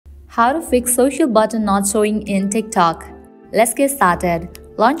How to fix social button not showing in TikTok. Let's get started.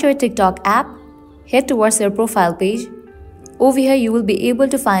 Launch your TikTok app. Head towards your profile page. Over here, you will be able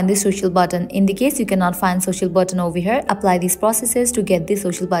to find the social button. In the case you cannot find social button over here, apply these processes to get the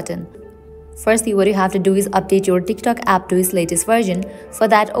social button. Firstly, what you have to do is update your TikTok app to its latest version. For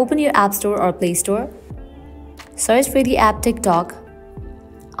that, open your App Store or Play Store. Search for the app TikTok.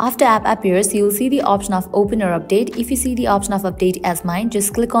 After app appears, you will see the option of open or update. If you see the option of update as mine,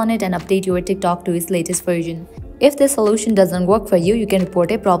 just click on it and update your TikTok to its latest version. If this solution doesn't work for you, you can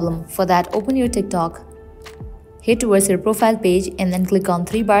report a problem. For that, open your TikTok. Head towards your profile page and then click on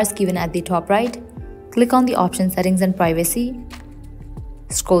three bars given at the top right. Click on the option Settings and Privacy.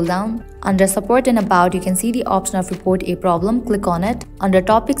 Scroll down. Under Support and About, you can see the option of Report a Problem. Click on it. Under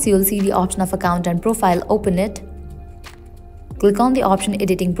Topics, you will see the option of Account and Profile. Open it. Click on the option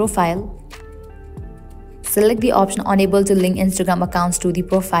Editing Profile. Select the option Unable to link Instagram accounts to the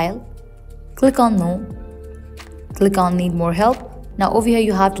profile. Click on No. Click on Need More Help. Now over here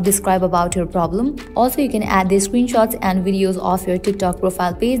you have to describe about your problem. Also you can add the screenshots and videos of your TikTok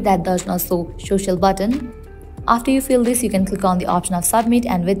profile page that does not show social button. After you fill this, you can click on the option of Submit,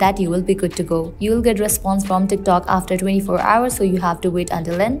 and with that you will be good to go. You will get response from TikTok after 24 hours, so you have to wait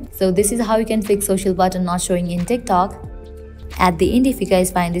until then. So this is how you can fix social button not showing in TikTok. At the end, if you guys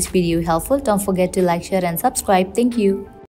find this video helpful, don't forget to like, share and subscribe. Thank you.